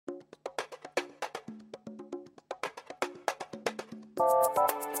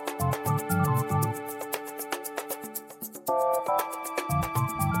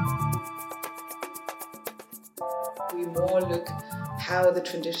how the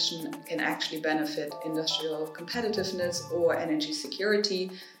transition can actually benefit industrial competitiveness or energy security,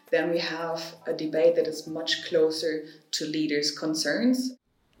 then we have a debate that is much closer to leaders' concerns.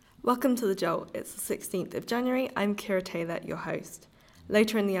 Welcome to The Jolt. It's the 16th of January. I'm Kira Taylor, your host.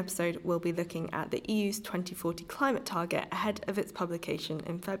 Later in the episode, we'll be looking at the EU's 2040 climate target ahead of its publication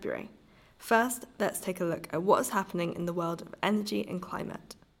in February. First, let's take a look at what is happening in the world of energy and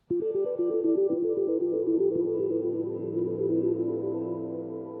climate.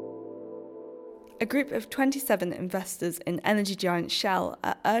 A group of 27 investors in energy giant Shell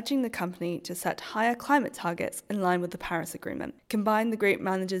are urging the company to set higher climate targets in line with the Paris Agreement. Combined, the group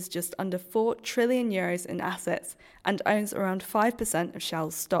manages just under €4 trillion in assets and owns around 5% of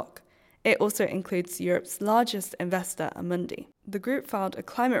Shell's stock. It also includes Europe's largest investor, Amundi. The group filed a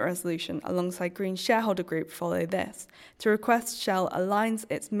climate resolution alongside Green shareholder group Follow This to request Shell aligns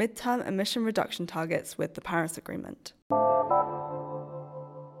its midterm emission reduction targets with the Paris Agreement.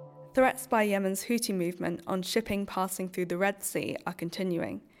 Threats by Yemen's Houthi movement on shipping passing through the Red Sea are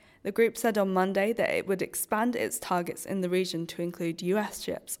continuing. The group said on Monday that it would expand its targets in the region to include US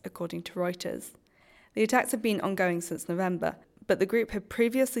ships, according to Reuters. The attacks have been ongoing since November, but the group had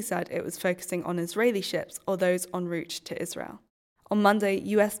previously said it was focusing on Israeli ships or those en route to Israel. On Monday,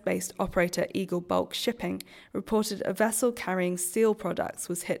 US-based operator Eagle Bulk Shipping reported a vessel carrying steel products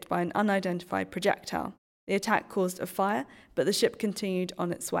was hit by an unidentified projectile. The attack caused a fire, but the ship continued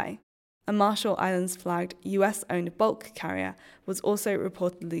on its way. A Marshall Islands-flagged US-owned bulk carrier was also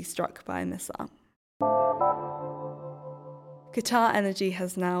reportedly struck by a missile. Qatar Energy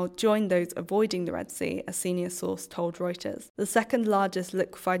has now joined those avoiding the Red Sea, a senior source told Reuters. The second largest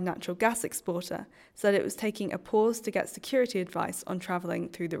liquefied natural gas exporter said it was taking a pause to get security advice on travelling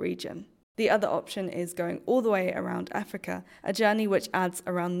through the region. The other option is going all the way around Africa, a journey which adds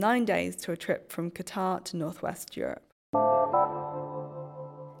around 9 days to a trip from Qatar to northwest Europe.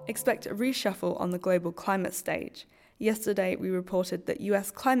 Expect a reshuffle on the global climate stage. Yesterday, we reported that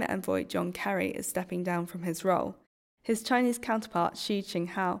US climate envoy John Kerry is stepping down from his role. His Chinese counterpart Xi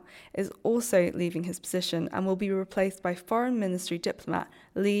Jinping is also leaving his position and will be replaced by Foreign Ministry diplomat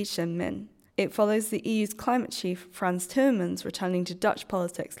Li Zhenmin. It follows the EU's climate chief Frans Timmermans returning to Dutch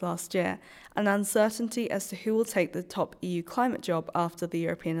politics last year and uncertainty as to who will take the top EU climate job after the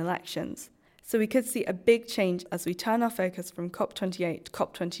European elections. So we could see a big change as we turn our focus from COP28 to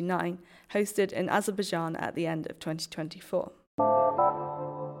COP29, hosted in Azerbaijan at the end of 2024.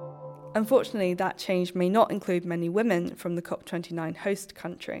 Unfortunately, that change may not include many women from the COP29 host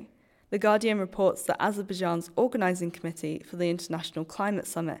country. The Guardian reports that Azerbaijan's organising committee for the International Climate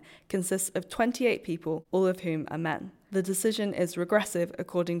Summit consists of 28 people, all of whom are men. The decision is regressive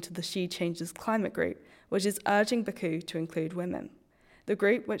according to the She Changes Climate Group, which is urging Baku to include women. The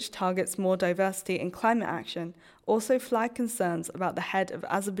group, which targets more diversity in climate action, also flagged concerns about the head of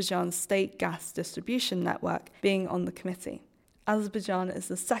Azerbaijan's state gas distribution network being on the committee. Azerbaijan is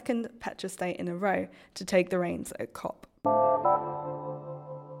the second petrostate in a row to take the reins at COP.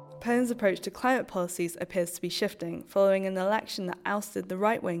 Poland's approach to climate policies appears to be shifting following an election that ousted the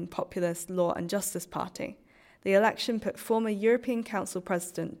right-wing populist Law and Justice Party. The election put former European Council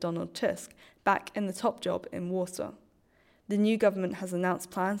President Donald Tusk back in the top job in Warsaw. The new government has announced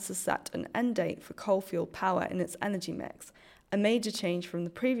plans to set an end date for coal-fueled power in its energy mix, a major change from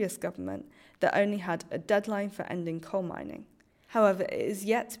the previous government that only had a deadline for ending coal mining. However, it is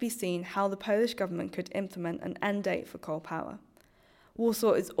yet to be seen how the Polish government could implement an end date for coal power.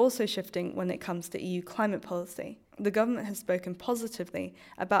 Warsaw is also shifting when it comes to EU climate policy. The government has spoken positively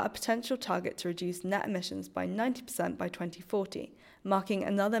about a potential target to reduce net emissions by 90% by 2040, marking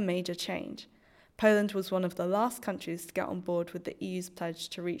another major change. Poland was one of the last countries to get on board with the EU's pledge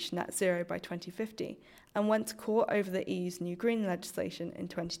to reach net zero by 2050 and went to court over the EU's new green legislation in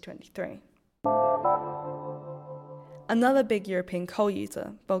 2023. Another big European coal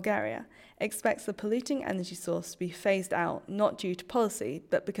user, Bulgaria, expects the polluting energy source to be phased out not due to policy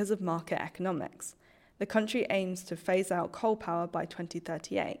but because of market economics. The country aims to phase out coal power by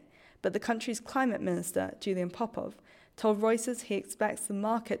 2038, but the country's climate minister, Julian Popov, told Reuters he expects the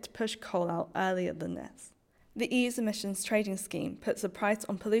market to push coal out earlier than this. The EU's emissions trading scheme puts a price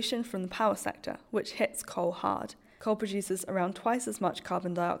on pollution from the power sector, which hits coal hard. Coal produces around twice as much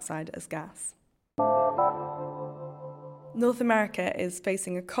carbon dioxide as gas. North America is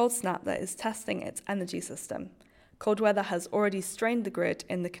facing a cold snap that is testing its energy system. Cold weather has already strained the grid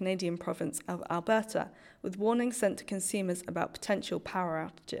in the Canadian province of Alberta, with warnings sent to consumers about potential power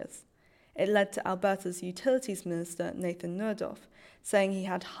outages. It led to Alberta's Utilities Minister Nathan Neudorf saying he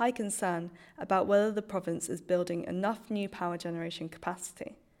had high concern about whether the province is building enough new power generation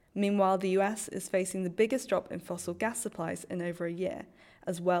capacity. Meanwhile, the US is facing the biggest drop in fossil gas supplies in over a year,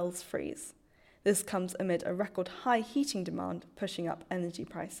 as wells freeze. This comes amid a record high heating demand, pushing up energy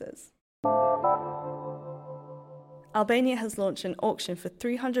prices. Albania has launched an auction for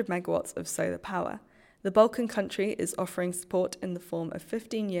 300 megawatts of solar power. The Balkan country is offering support in the form of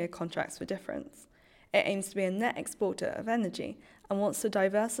 15-year contracts for difference. It aims to be a net exporter of energy and wants to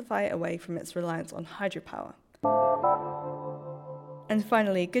diversify away from its reliance on hydropower. And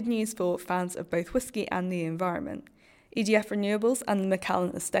finally, good news for fans of both whisky and the environment. EDF Renewables and the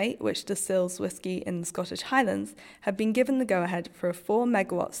Macallan Estate, which distills whisky in the Scottish Highlands, have been given the go-ahead for a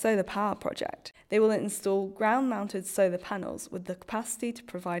 4-megawatt solar power project. They will install ground-mounted solar panels with the capacity to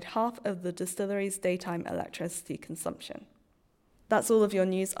provide half of the distillery's daytime electricity consumption. That's all of your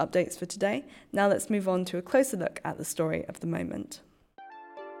news updates for today. Now let's move on to a closer look at the story of the moment.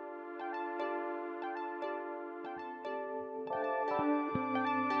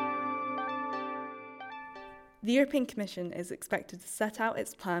 The European Commission is expected to set out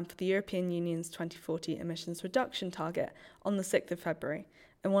its plan for the European Union's 2040 emissions reduction target on the 6th of February,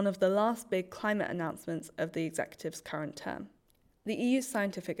 and one of the last big climate announcements of the executive's current term. The EU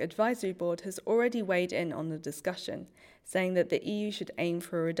Scientific Advisory Board has already weighed in on the discussion, saying that the EU should aim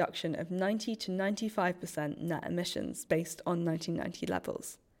for a reduction of 90 to 95% net emissions based on 1990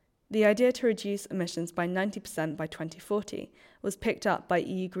 levels. The idea to reduce emissions by 90% by 2040 was picked up by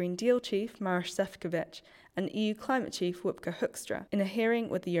EU Green Deal chief Maroš Šefčovič and EU Climate Chief Wopke Hoekstra in a hearing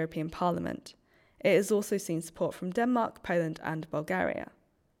with the European Parliament. It has also seen support from Denmark, Poland and Bulgaria.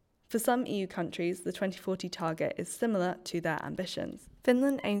 For some EU countries, the 2040 target is similar to their ambitions.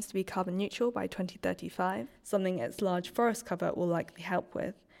 Finland aims to be carbon neutral by 2035, something its large forest cover will likely help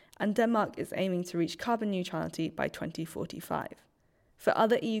with, and Denmark is aiming to reach carbon neutrality by 2045. For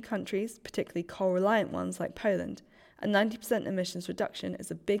other EU countries, particularly coal-reliant ones like Poland, a 90% emissions reduction is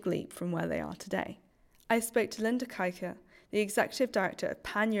a big leap from where they are today. I spoke to Linda Kijker, the Executive Director of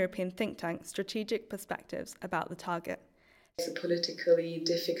Pan-European think tank Strategic Perspectives, about the target. It's a politically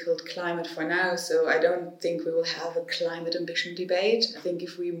difficult climate for now, so I don't think we will have a climate ambition debate. I think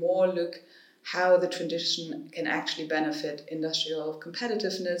if we more look how the transition can actually benefit industrial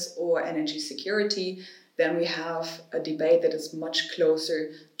competitiveness or energy security, then we have a debate that is much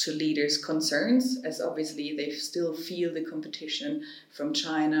closer to leaders' concerns, as obviously they still feel the competition from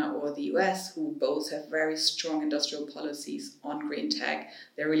China or the US, who both have very strong industrial policies on green tech.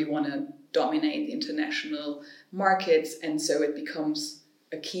 They really want to dominate the international markets, and so it becomes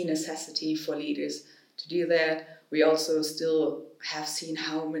a key necessity for leaders to do that. We also still have seen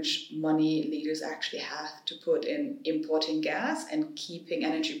how much money leaders actually have to put in importing gas and keeping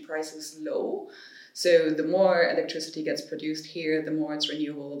energy prices low. So the more electricity gets produced here, the more it's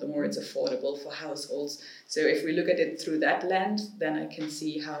renewable, the more it's affordable for households. So if we look at it through that lens, then I can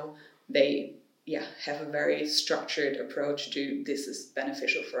see how they have a very structured approach to this is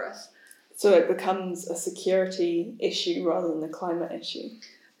beneficial for us. So it becomes a security issue rather than a climate issue?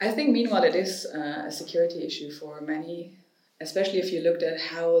 I think meanwhile it is a security issue for many, especially if you looked at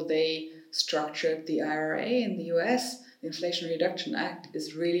how they structured the IRA in the US. The Inflation Reduction Act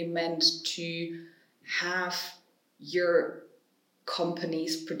is really meant to have your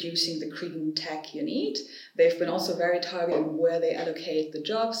companies producing the green tech you need. They've been also very targeted on where they allocate the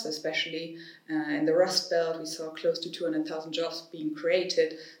jobs, especially in the Rust Belt. We saw close to 200,000 jobs being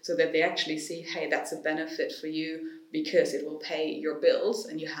created, so that they actually see, hey, that's a benefit for you because it will pay your bills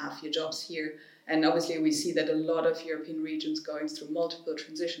and you have your jobs here. And obviously we see that a lot of European regions going through multiple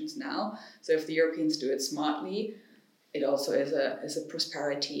transitions now. So if the Europeans do it smartly, it also is a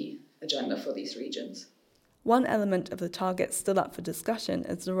prosperity agenda for these regions. One element of the target still up for discussion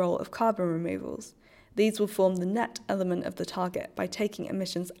is the role of carbon removals. These will form the net element of the target by taking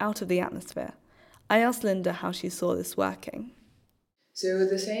emissions out of the atmosphere. I asked Linda how she saw this working. So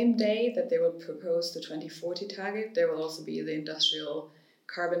the same day that they will propose the 2040 target, there will also be the industrial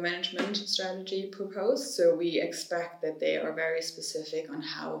carbon management strategy proposed. So we expect that they are very specific on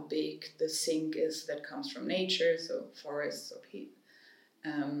how big the sink is that comes from nature, so forests or peat.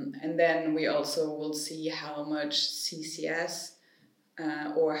 And then we also will see how much CCS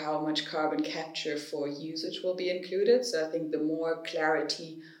or how much carbon capture for usage will be included. So I think the more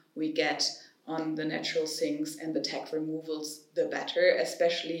clarity we get on the natural sinks and the tech removals, the better,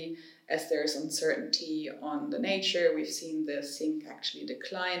 especially as there's uncertainty on the nature. We've seen the sink actually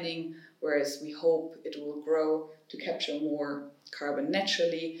declining, whereas we hope it will grow to capture more carbon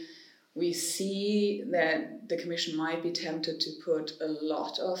naturally. We see that the Commission might be tempted to put a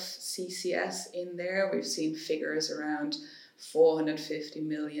lot of CCS in there. We've seen figures around 450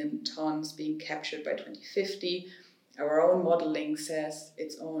 million tons being captured by 2050. Our own modeling says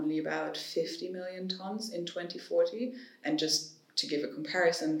it's only about 50 million tons in 2040. And just to give a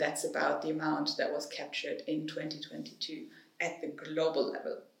comparison, that's about the amount that was captured in 2022 at the global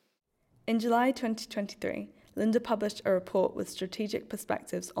level. In July 2023, Linda published a report with strategic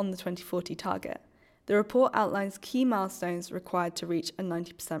perspectives on the 2040 target. The report outlines key milestones required to reach a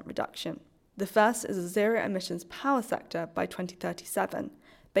 90% reduction. The first is a zero-emissions power sector by 2037,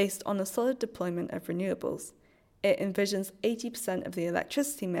 based on a solid deployment of renewables. It envisions 80% of the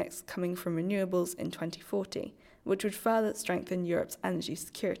electricity mix coming from renewables in 2040, which would further strengthen Europe's energy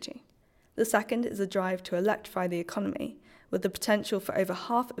security. The second is a drive to electrify the economy, with the potential for over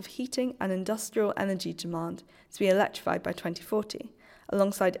half of heating and industrial energy demand to be electrified by 2040,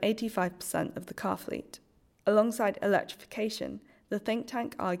 alongside 85% of the car fleet. Alongside electrification, the think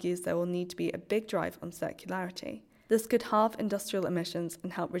tank argues there will need to be a big drive on circularity. This could halve industrial emissions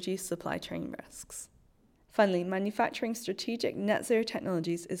and help reduce supply chain risks. Finally, manufacturing strategic net zero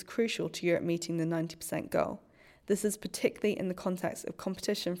technologies is crucial to Europe meeting the 90% goal. This is particularly in the context of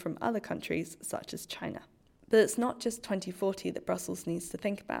competition from other countries such as China. But it's not just 2040 that Brussels needs to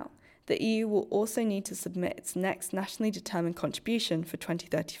think about. The EU will also need to submit its next nationally determined contribution for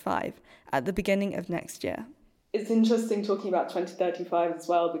 2035 at the beginning of next year. It's interesting talking about 2035 as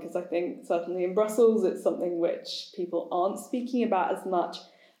well, because I think certainly in Brussels it's something which people aren't speaking about as much.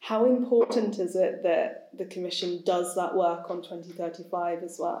 How important is it that the Commission does that work on 2035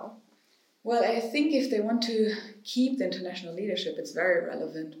 as well? Well, I think if they want to keep the international leadership, it's very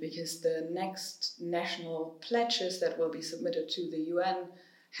relevant, because the next national pledges that will be submitted to the UN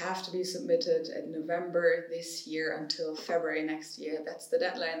have to be submitted at November this year until February next year. That's the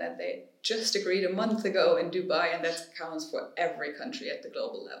deadline that they just agreed a month ago in Dubai, and that counts for every country at the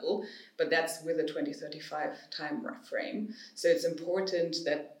global level, but that's with a 2035 time frame. So it's important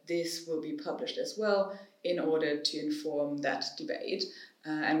that this will be published as well in order to inform that debate.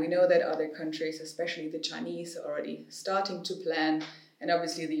 And we know that other countries, especially the Chinese, are already starting to plan. And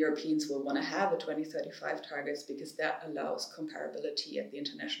obviously the Europeans will want to have a 2035 targets, because that allows comparability at the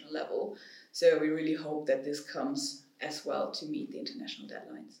international level. So we really hope that this comes as well to meet the international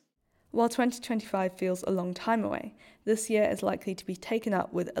deadlines. While 2025 feels a long time away, this year is likely to be taken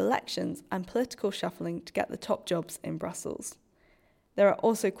up with elections and political shuffling to get the top jobs in Brussels. There are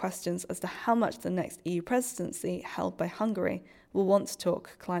also questions as to how much the next EU presidency, held by Hungary, will want to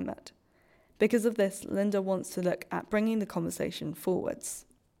talk climate. Because of this, Linda wants to look at bringing the conversation forwards.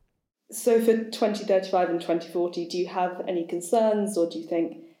 So for 2035 and 2040, do you have any concerns, or do you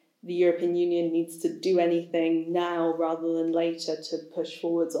think the European Union needs to do anything now rather than later to push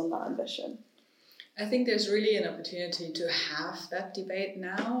forwards on that ambition? I think there's really an opportunity to have that debate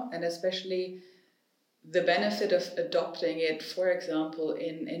now, and especially the benefit of adopting it, for example,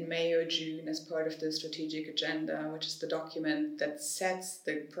 in May or June as part of the strategic agenda, which is the document that sets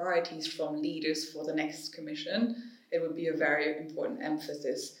the priorities from leaders for the next commission. It would be a very important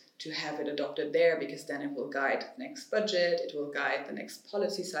emphasis to have it adopted there, because then it will guide the next budget, it will guide the next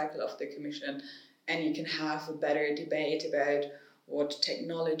policy cycle of the commission, and you can have a better debate about what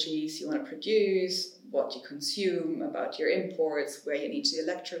technologies you want to produce, what you consume, about your imports, where you need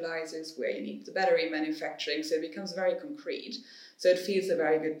the electrolyzers, where you need the battery manufacturing. So it becomes very concrete. So it feels a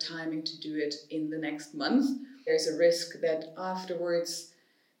very good timing to do it in the next month. There's a risk that afterwards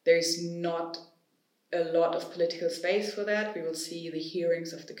there's not a lot of political space for that. We will see the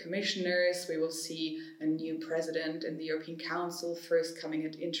hearings of the commissioners. We will see a new president in the European Council, first coming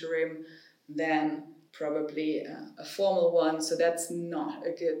at interim, then probably a formal one. So that's not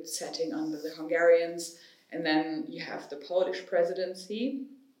a good setting under the Hungarians. And then you have the Polish presidency.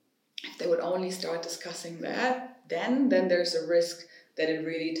 If they would only start discussing that, then there's a risk that it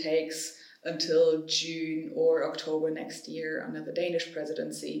really takes until June or October next year under the Danish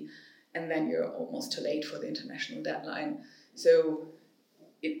presidency. And then you're almost too late for the international deadline. So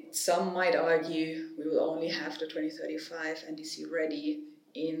some might argue we will only have the 2035 NDC ready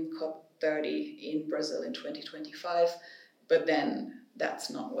in COP30 in Brazil in 2025, but then that's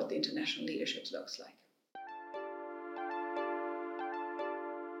not what the international leadership looks like.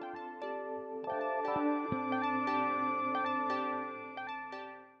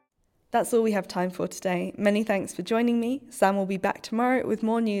 That's all we have time for today. Many thanks for joining me. Sam will be back tomorrow with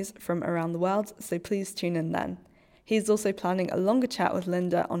more news from around the world, so please tune in then. He's also planning a longer chat with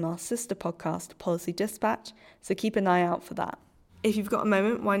Linda on our sister podcast, Policy Dispatch, so keep an eye out for that. If you've got a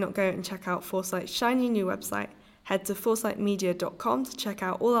moment, why not go and check out Foresight's shiny new website? Head to foresightmedia.com to check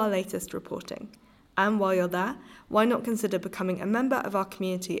out all our latest reporting. And while you're there, why not consider becoming a member of our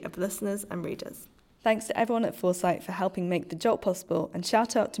community of listeners and readers? Thanks to everyone at Foresight for helping make the Jolt possible, and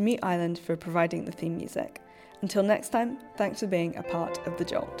shout out to Mute Island for providing the theme music. Until next time, thanks for being a part of the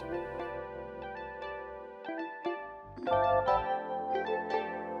Jolt.